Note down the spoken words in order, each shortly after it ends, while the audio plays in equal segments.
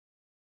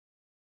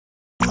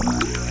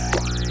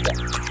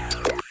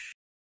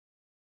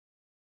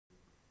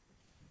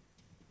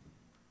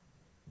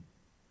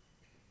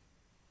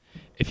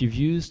if you've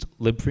used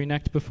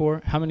libfreenect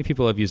before, how many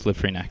people have used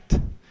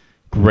libfreenect?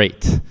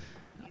 Great.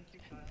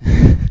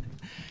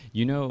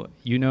 You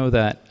know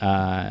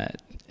that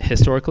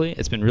historically,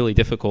 it's been really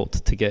difficult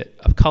to get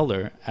a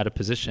color at a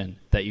position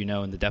that you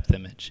know in the depth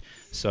image.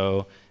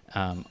 So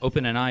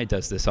OpenNI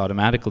does this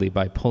automatically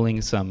by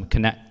pulling some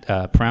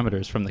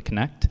parameters from the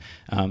Kinect.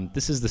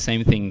 This is the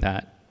same thing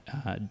that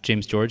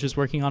James George is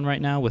working on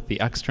right now with the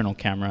external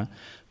camera,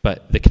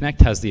 but the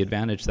Kinect has the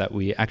advantage that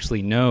we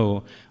actually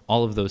know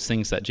all of those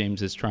things that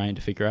James is trying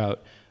to figure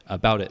out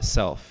about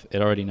itself.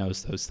 It already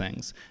knows those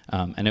things,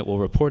 and it will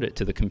report it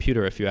to the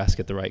computer if you ask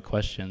it the right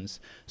questions.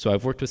 So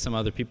I've worked with some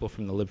other people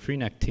from the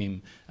libfreenect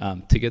team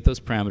to get those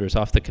parameters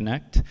off the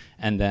Kinect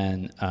and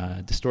then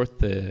distort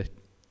the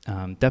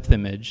depth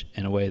image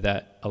in a way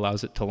that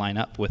allows it to line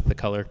up with the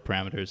color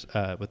parameters,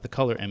 with the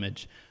color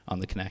image on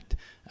the Kinect.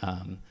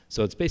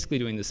 So it's basically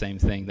doing the same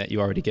thing that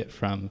you already get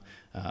from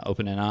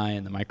OpenNI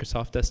and the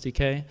Microsoft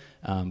SDK,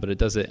 but it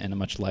does it in a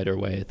much lighter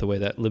way. The way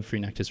that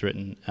libfreenect is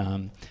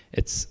written,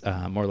 it's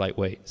more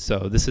lightweight. So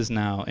this is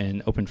now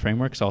in Open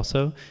Frameworks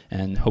also,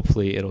 and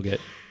hopefully it'll get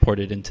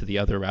ported into the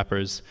other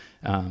wrappers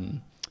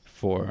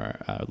for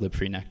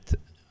libfreenect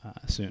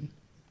soon.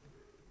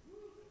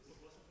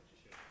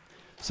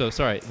 So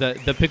sorry,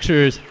 the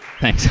pictures,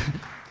 thanks.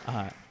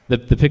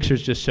 The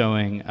picture's just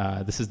showing,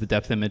 this is the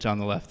depth image on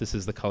the left, this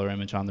is the color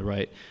image on the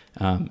right.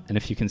 And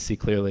if you can see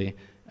clearly,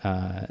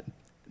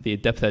 the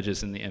depth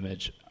edges in the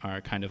image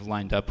are kind of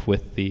lined up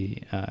with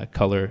the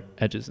color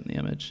edges in the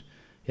image.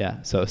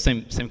 Yeah, so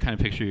same kind of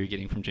picture you're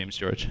getting from James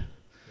George.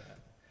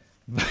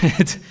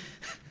 But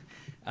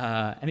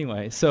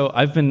anyway, so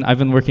I've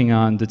been working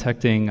on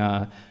detecting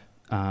a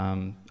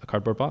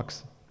cardboard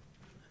box.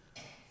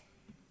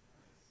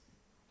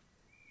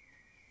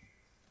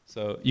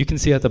 So you can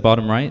see at the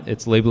bottom right,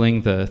 it's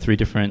labeling the three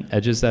different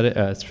edges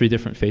that three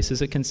different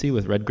faces it can see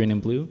with red, green,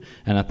 and blue.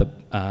 And at the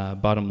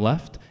bottom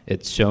left,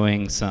 it's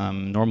showing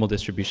some normal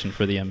distribution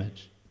for the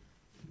image.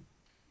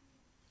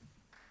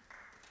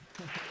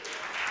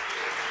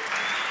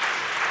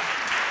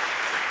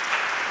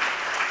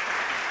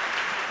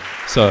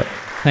 So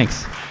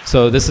thanks.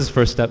 So this is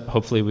first step.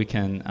 Hopefully we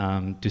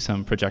can do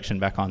some projection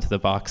back onto the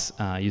box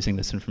using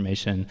this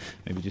information,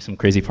 maybe do some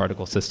crazy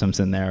particle systems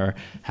in there,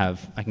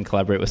 I can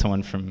collaborate with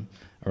someone from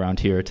around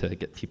here to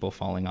get people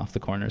falling off the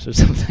corners or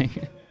something.